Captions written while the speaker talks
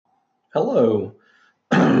Hello.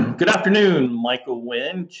 Good afternoon, Michael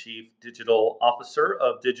Wynn, Chief Digital Officer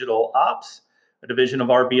of Digital Ops, a division of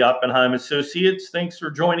RB Oppenheim Associates. Thanks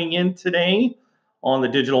for joining in today on the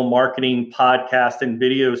Digital Marketing Podcast and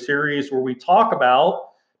video series where we talk about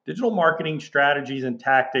digital marketing strategies and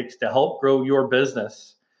tactics to help grow your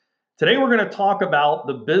business. Today, we're going to talk about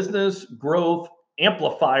the business growth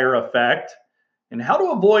amplifier effect and how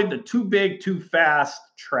to avoid the too big, too fast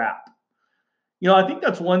trap. I think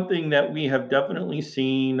that's one thing that we have definitely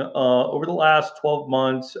seen over the last 12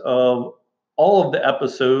 months of all of the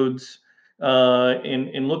episodes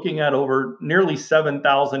in looking at over nearly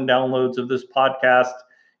 7,000 downloads of this podcast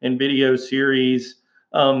and video series.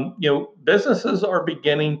 Businesses are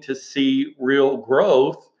beginning to see real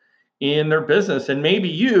growth in their business. And maybe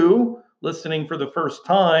you, listening for the first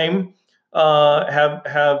time, have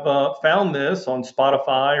found this on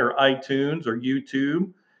Spotify or iTunes or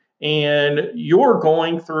YouTube, and you're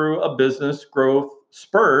going through a business growth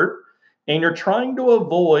spurt and you're trying to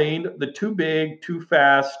avoid the too big, too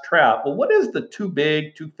fast trap. Well, what is the too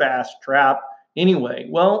big, too fast trap anyway?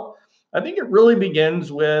 Well, I think it really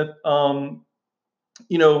begins with,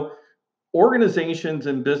 organizations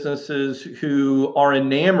and businesses who are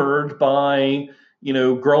enamored by,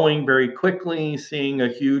 growing very quickly, seeing a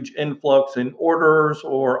huge influx in orders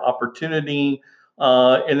or opportunity.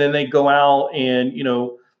 And then they go out and,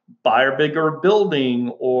 buy a bigger building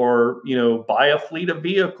or buy a fleet of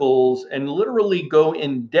vehicles and literally go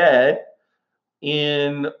in debt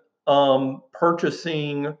in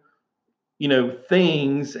purchasing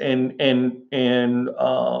things and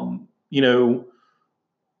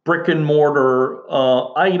brick and mortar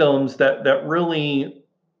items that really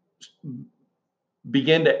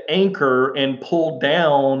begin to anchor and pull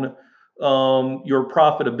down your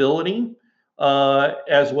profitability,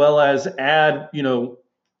 as well as add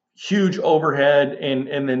huge overhead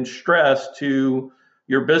and then stress to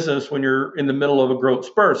your business when you're in the middle of a growth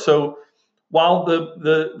spurt. So while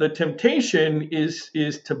the temptation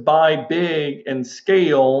is to buy big and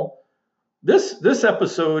scale, this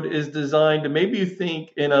episode is designed to maybe you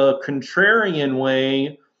think in a contrarian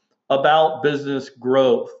way about business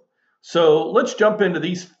growth. So let's jump into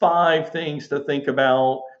these 5 things to think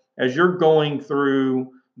about as you're going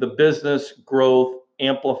through the business growth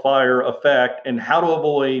amplifier effect and how to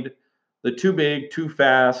avoid the too big, too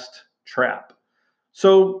fast trap.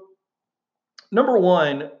 So number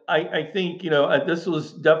one, I think, this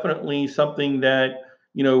was definitely something that,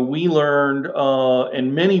 we learned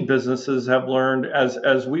and many businesses have learned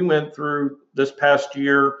as we went through this past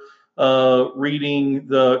year, reading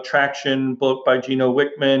the Traction book by Gino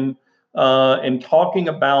Wickman, and talking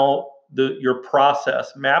about your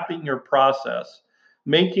process, mapping your process,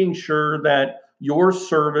 making sure that your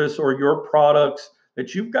service or your products,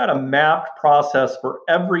 that you've got a mapped process for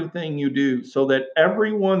everything you do so that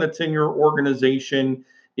everyone that's in your organization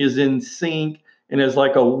is in sync and is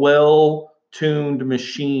like a well-tuned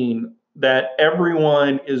machine, that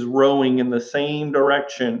everyone is rowing in the same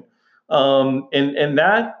direction. And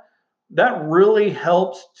that really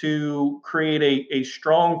helps to create a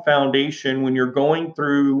strong foundation when you're going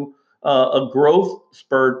through a growth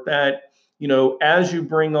spurt, that as you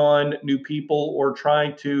bring on new people or try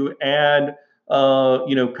to add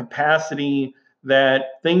capacity, that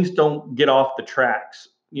things don't get off the tracks.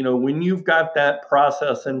 When you've got that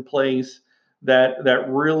process in place, that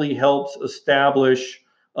really helps establish,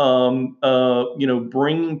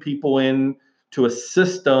 bringing people in to a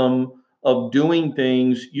system of doing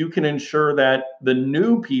things, you can ensure that the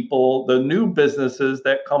new people, the new businesses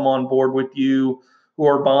that come on board with you who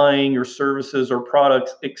are buying your services or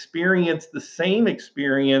products experience the same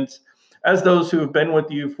experience as those who have been with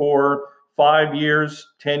you for 5 years,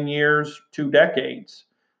 10 years, 2 decades.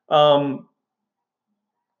 And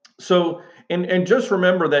just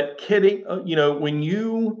remember that kidding, when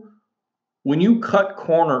you cut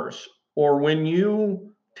corners or when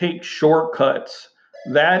you take shortcuts,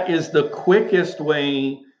 that is the quickest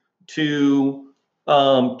way to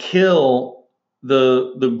kill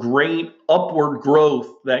the great upward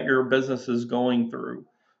growth that your business is going through.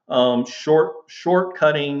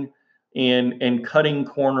 Shortcutting and cutting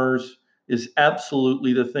corners is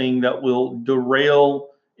absolutely the thing that will derail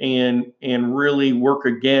and really work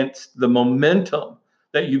against the momentum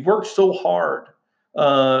that you've worked so hard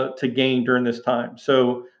to gain during this time.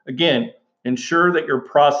 So again, ensure that your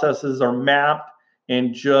processes are mapped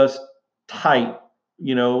and just tight,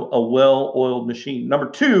 a well-oiled machine. Number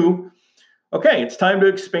 2, okay, it's time to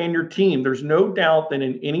expand your team. There's no doubt that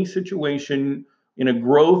in any situation in a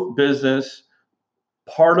growth business,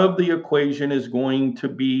 part of the equation is going to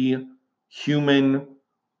be human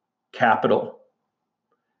capital.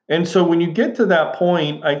 And so when you get to that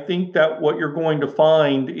point, I think that what you're going to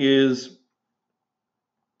find is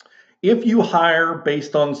if you hire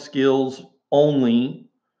based on skills only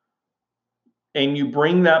and you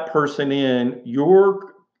bring that person in,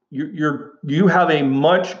 you have a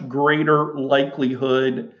much greater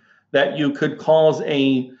likelihood that you could cause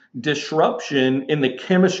a disruption in the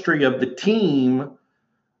chemistry of the team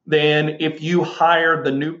than if you hire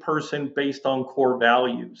the new person based on core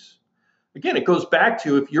values. Again, it goes back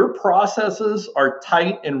to if your processes are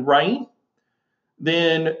tight and right,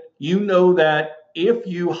 then you know that if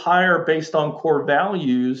you hire based on core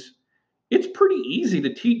values, it's pretty easy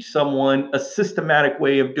to teach someone a systematic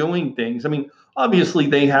way of doing things. I mean, obviously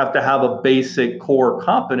they have to have a basic core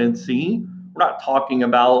competency. We're not talking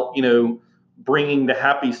about, bringing the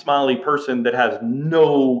happy smiley person that has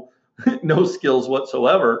no no skills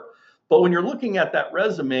whatsoever. But when you're looking at that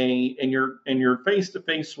resume and you're face to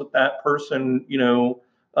face with that person,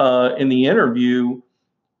 in the interview,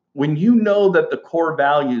 when you know that the core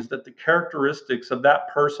values, that the characteristics of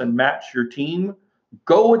that person match your team,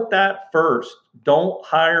 go with that first. Don't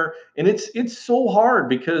hire. And it's so hard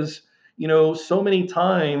because, so many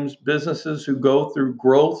times businesses who go through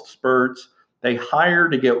growth spurts, they hire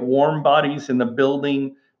to get warm bodies in the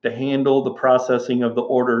building to handle the processing of the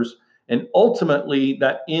orders. And ultimately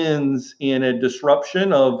that ends in a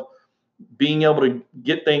disruption of being able to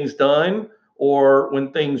get things done, or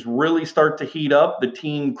when things really start to heat up, the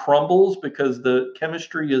team crumbles because the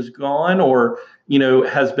chemistry is gone, or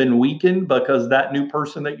has been weakened because that new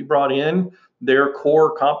person that you brought in, their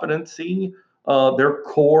core competency, their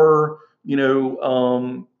core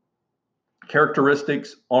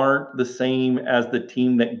characteristics aren't the same as the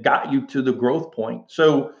team that got you to the growth point.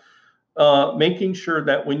 So making sure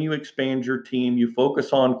that when you expand your team, you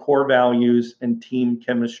focus on core values and team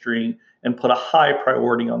chemistry and put a high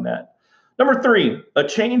priority on that. Number 3, a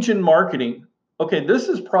change in marketing. Okay, this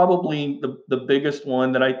is probably the biggest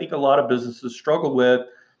one that I think a lot of businesses struggle with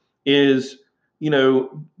is,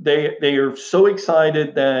 they are so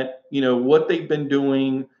excited that, what they've been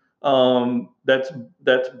doing, that's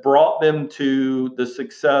brought them to the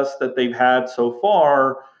success that they've had so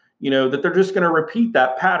far, that they're just going to repeat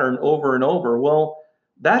that pattern over and over. Well,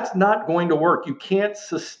 that's not going to work. You can't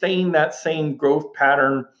sustain that same growth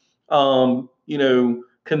pattern,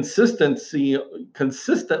 consistently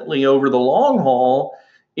over the long haul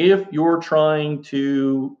if you're trying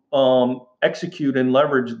to execute and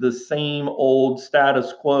leverage the same old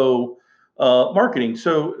status quo marketing.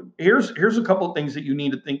 So here's a couple of things that you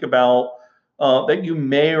need to think about that you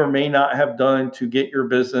may or may not have done to get your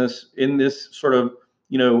business in this sort of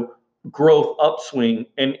growth upswing.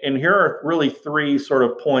 And here are really 3 sort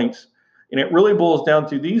of points. And it really boils down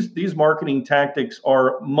to these marketing tactics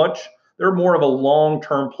they're more of a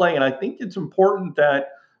long-term play. And I think it's important that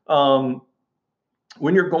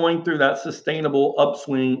when you're going through that sustainable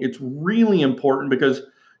upswing, it's really important because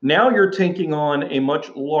now you're taking on a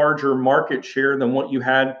much larger market share than what you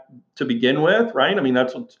had to begin with, right? I mean,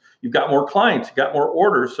 that's what you've got, more clients, you've got more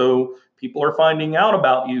orders, so people are finding out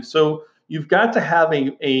about you. So you've got to have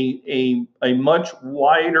a much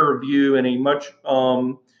wider view and a much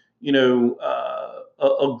a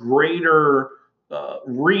greater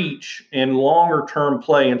reach and longer term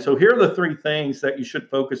play. And so here are the 3 things that you should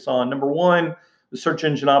focus on. Number 1, the search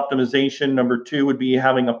engine optimization. Number 2 would be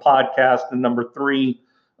having a podcast. And number 3,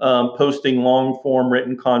 posting long form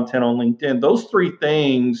written content on LinkedIn. Those 3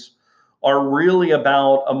 things are really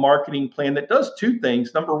about a marketing plan that does 2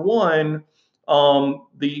 things. Number 1,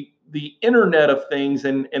 the Internet of Things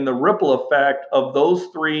and the ripple effect of those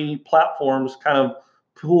 3 platforms kind of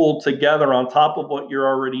pooled together on top of what you're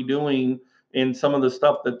already doing in some of the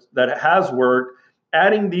stuff that has worked.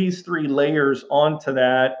 Adding these 3 layers onto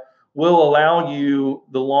that will allow you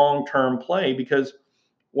the long-term play, because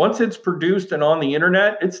once it's produced and on the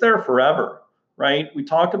internet, it's there forever, right? We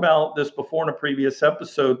talked about this before in a previous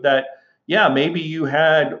episode that, yeah, maybe you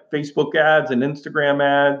had Facebook ads and Instagram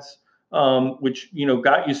ads, which,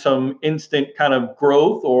 got you some instant kind of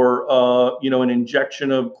growth or, an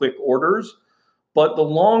injection of quick orders. But the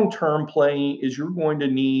long-term play is you're going to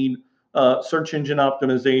need search engine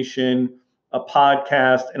optimization, a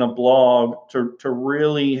podcast, and a blog to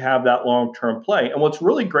really have that long-term play. And what's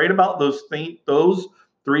really great about those 3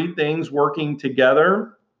 things working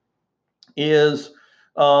together is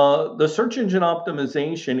the search engine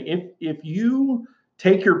optimization. If you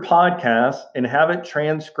take your podcast and have it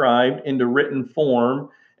transcribed into written form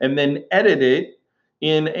and then edit it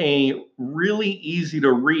in a really easy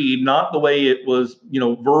to read, not the way it was,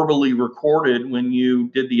 verbally recorded when you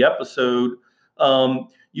did the episode,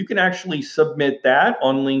 You can actually submit that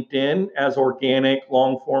on LinkedIn as organic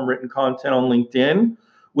long form written content on LinkedIn,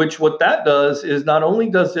 which what that does is not only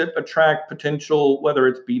does it attract potential, whether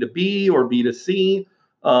it's B2B or B2C,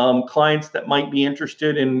 clients that might be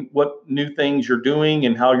interested in what new things you're doing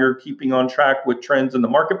and how you're keeping on track with trends in the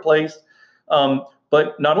marketplace.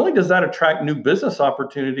 But not only does that attract new business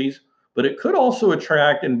opportunities, but it could also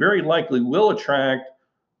attract, and very likely will attract,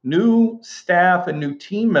 new staff and new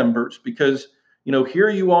team members, because here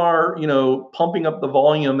you are, pumping up the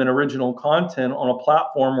volume and original content on a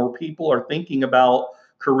platform where people are thinking about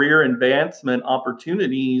career advancement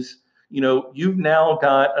opportunities. You've now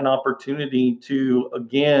got an opportunity to,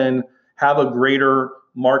 again, have a greater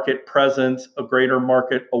market presence, a greater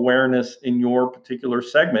market awareness in your particular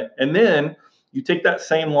segment. And then you take that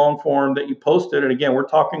same long form that you posted, and again, we're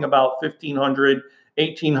talking about 1,500,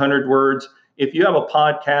 1,800 words. If you have a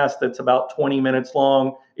podcast that's about 20 minutes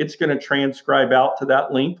long, it's going to transcribe out to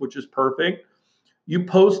that length, which is perfect. You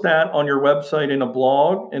post that on your website in a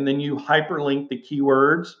blog, and then you hyperlink the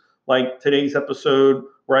keywords, like today's episode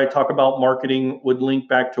where I talk about marketing would link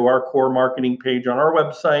back to our core marketing page on our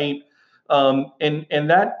website. And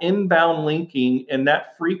that inbound linking and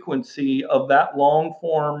that frequency of that long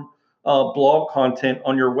form blog content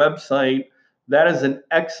on your website, that is an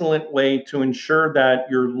excellent way to ensure that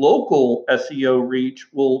your local SEO reach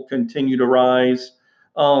will continue to rise,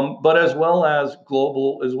 but as well as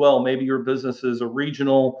global as well. Maybe your business is a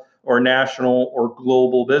regional or national or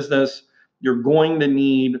global business. You're going to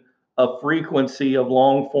need a frequency of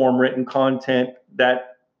long form written content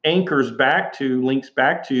that anchors back to, links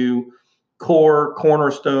back to core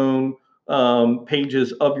cornerstone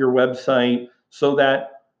pages of your website, so that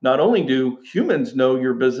not only do humans know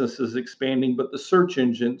your business is expanding, but the search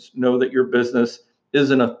engines know that your business is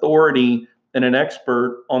an authority and an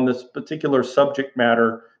expert on this particular subject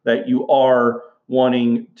matter that you are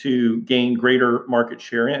wanting to gain greater market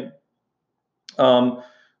share in.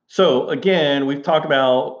 So again, we've talked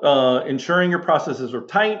about ensuring your processes are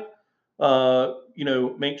tight.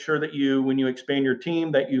 Make sure that when you expand your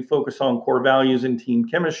team, that you focus on core values and team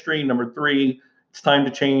chemistry. Number 3, it's time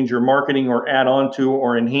to change your marketing or add on to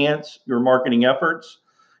or enhance your marketing efforts.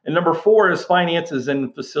 And number 4 is finances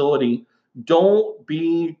and facility. Don't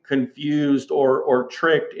be confused or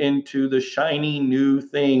tricked into the shiny new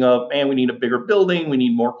thing of, man, we need a bigger building, we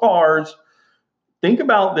need more cars. Think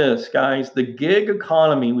about this, guys. The gig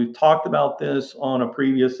economy, we've talked about this on a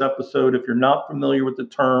previous episode. If you're not familiar with the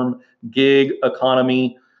term gig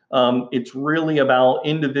economy, it's really about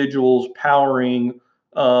individuals powering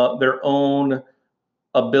their own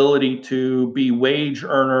ability to be wage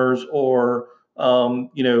earners, or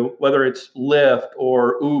whether it's Lyft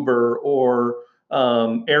or Uber or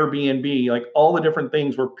Airbnb, like all the different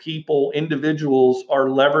things where individuals are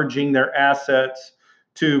leveraging their assets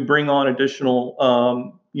to bring on additional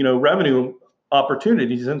revenue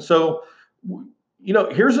opportunities. And so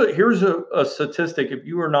here's a statistic, if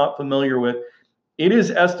you are not familiar with. It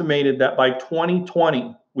is estimated that by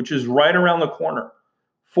 2020, which is right around the corner,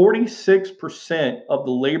 46% of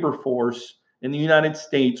the labor force in the United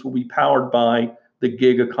States will be powered by the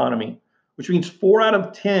gig economy, which means 4 out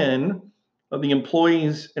of 10 of the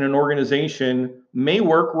employees in an organization may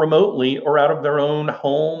work remotely or out of their own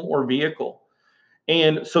home or vehicle.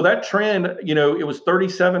 And so that trend, it was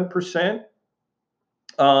 37%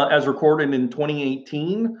 as recorded in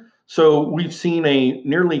 2018. So we've seen a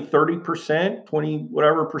nearly 30%, 20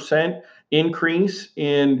 whatever percent increase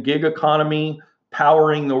in gig economy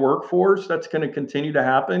powering the workforce. That's going to continue to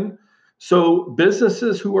happen. So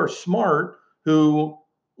businesses who are smart, who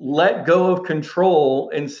let go of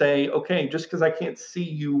control and say, okay, just because I can't see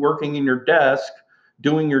you working in your desk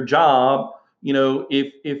doing your job,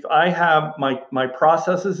 if I have my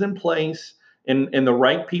processes in place and the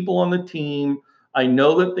right people on the team, I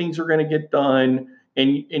know that things are going to get done,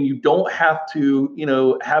 and you don't have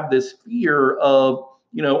to have this fear of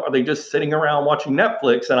are they just sitting around watching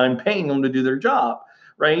Netflix and I'm paying them to do their job,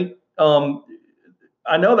 right?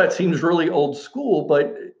 I know that seems really old school,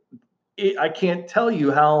 but I can't tell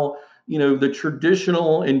you how the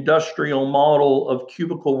traditional industrial model of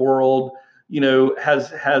cubicle world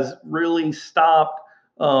has really stopped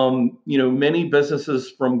many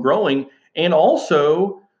businesses from growing. And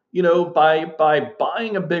also, by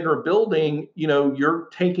buying a bigger building, you're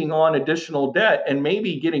taking on additional debt, and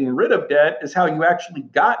maybe getting rid of debt is how you actually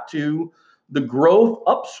got to the growth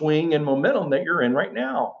upswing and momentum that you're in right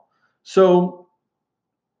now. So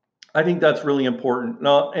I think that's really important.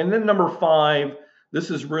 And then number 5, this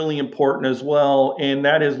is really important as well, and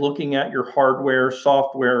that is looking at your hardware,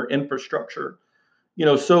 software, infrastructure.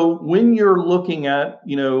 So when you're looking at,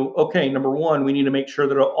 okay, number one, we need to make sure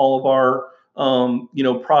that all of our,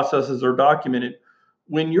 processes are documented.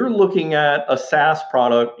 When you're looking at a SaaS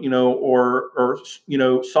product, or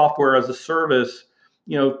software as a service,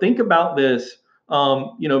 think about this.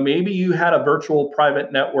 Maybe you had a virtual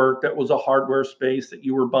private network that was a hardware space that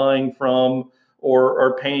you were buying from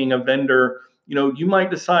or paying a vendor. You might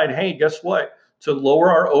decide, hey, guess what? To lower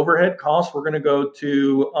our overhead costs, we're going to go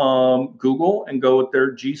to Google and go with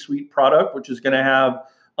their G Suite product, which is going to have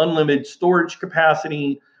unlimited storage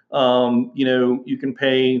capacity. You can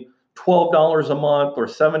pay $12 a month or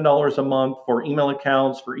 $7 a month for email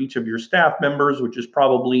accounts for each of your staff members, which is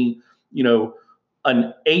probably,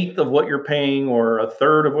 an eighth of what you're paying or a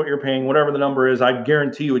third of what you're paying, whatever the number is. I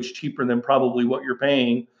guarantee you it's cheaper than probably what you're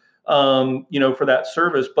paying, for that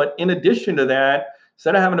service. But in addition to that,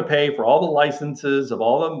 instead of having to pay for all the licenses of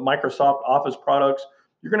all the Microsoft Office products,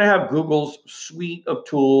 you're going to have Google's suite of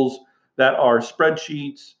tools that are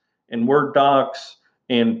spreadsheets and Word docs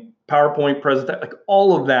and PowerPoint presentation. Like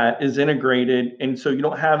all of that is integrated, and so you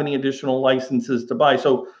don't have any additional licenses to buy.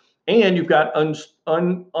 And you've got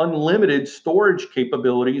unlimited storage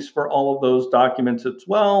capabilities for all of those documents as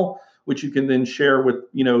well, which you can then share with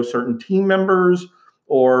certain team members,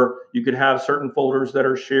 or you could have certain folders that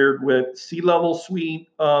are shared with C-level suite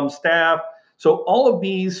staff. So all of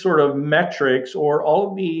these sort of metrics or all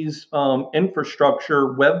of these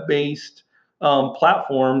infrastructure, web-based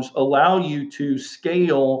platforms allow you to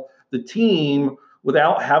scale the team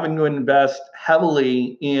without having to invest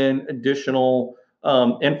heavily in additional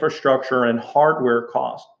infrastructure and hardware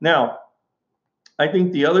costs. Now, I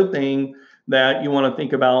think the other thing that you want to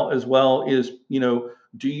think about as well is,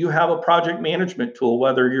 do you have a project management tool,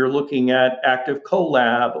 whether you're looking at Active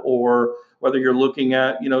Collab or whether you're looking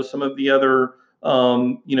at, some of the other,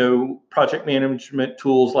 project management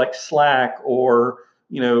tools like Slack or,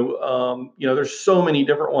 there's so many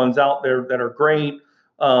different ones out there that are great.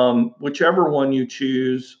 Whichever one you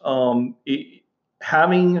choose,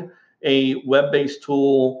 having a web-based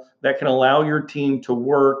tool that can allow your team to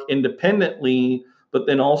work independently, but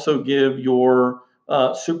then also give your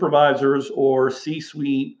supervisors or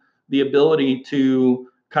C-suite the ability to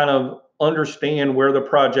kind of understand where the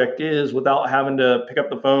project is without having to pick up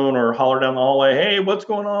the phone or holler down the hallway, hey, what's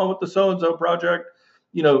going on with the so-and-so project?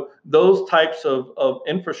 Those types of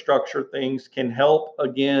infrastructure things can help,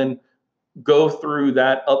 again, go through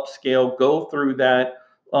that upscale, go through that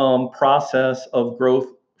process of growth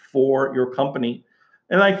for your company.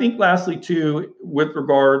 And I think lastly, too, with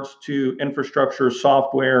regards to infrastructure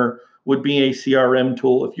software, would be a CRM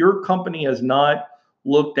tool. If your company has not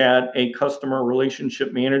looked at a customer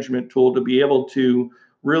relationship management tool to be able to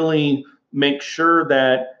really make sure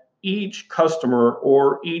that each customer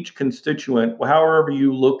or each constituent, however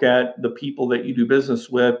you look at the people that you do business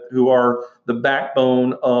with, who are the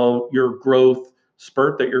backbone of your growth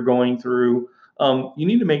spurt that you're going through, you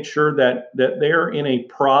need to make sure that they're in a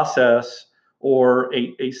process or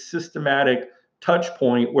a systematic touch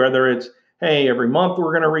point, whether it's, hey, every month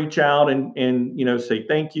we're going to reach out and say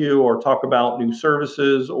thank you or talk about new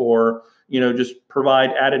services or just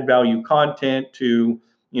provide added value content to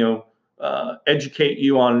educate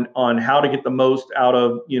you on how to get the most out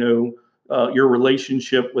of your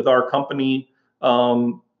relationship with our company,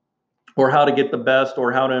 or how to get the best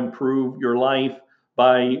or how to improve your life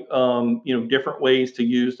by different ways to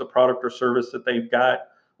use the product or service that they've got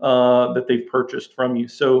that they've purchased from you.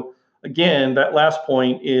 So again, that last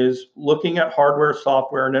point is looking at hardware,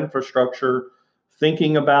 software, and infrastructure,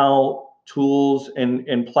 thinking about tools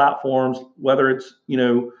and platforms, whether it's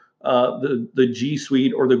the G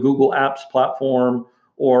Suite or the Google Apps platform,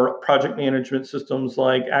 or project management systems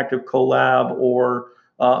like Active Collab or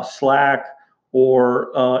Slack,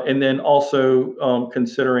 or and then also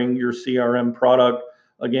considering your CRM product,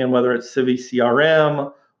 again, whether it's Civi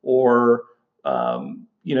CRM or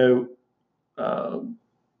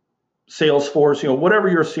Salesforce, whatever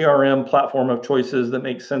your CRM platform of choice is that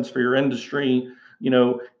makes sense for your industry.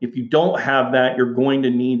 If you don't have that, you're going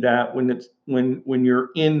to need that when you're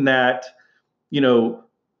in that,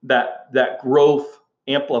 that growth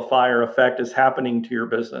amplifier effect is happening to your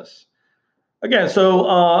business. Again, so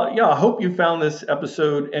I hope you found this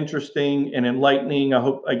episode interesting and enlightening. I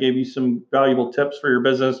hope I gave you some valuable tips for your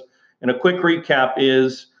business. And a quick recap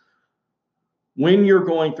is, when you're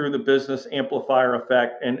going through the business amplifier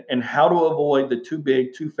effect and how to avoid the too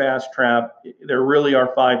big, too fast trap, there really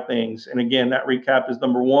are 5 things. And again, that recap is: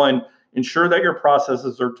 number 1, ensure that your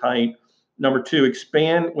processes are tight. Number 2,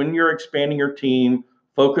 when you're expanding your team,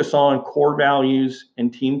 focus on core values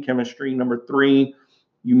and team chemistry. Number 3,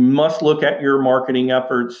 you must look at your marketing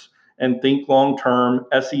efforts and think long-term: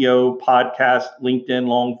 SEO, podcast, LinkedIn,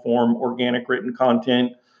 long form, organic written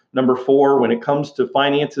content. Number 4, when it comes to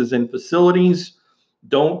finances and facilities,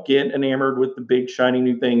 don't get enamored with the big shiny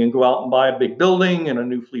new thing and go out and buy a big building and a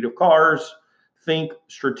new fleet of cars. Think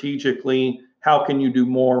strategically. How can you do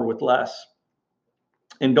more with less?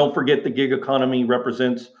 And don't forget, the gig economy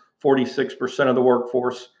represents 46% of the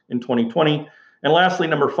workforce in 2020. And lastly,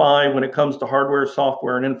 number 5, when it comes to hardware,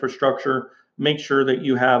 software, and infrastructure, make sure that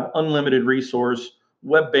you have unlimited resource,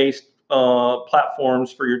 web-based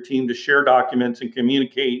platforms for your team to share documents and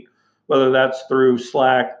communicate, whether that's through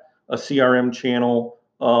Slack, a CRM channel,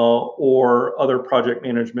 or other project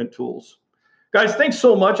management tools. Guys, thanks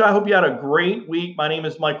so much. I hope you had a great week. My name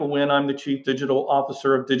is Michael Wynn. I'm the Chief Digital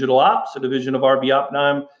Officer of Digital Ops, a division of RB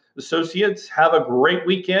Oppenheim Associates. Have a great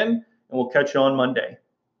weekend, and we'll catch you on Monday.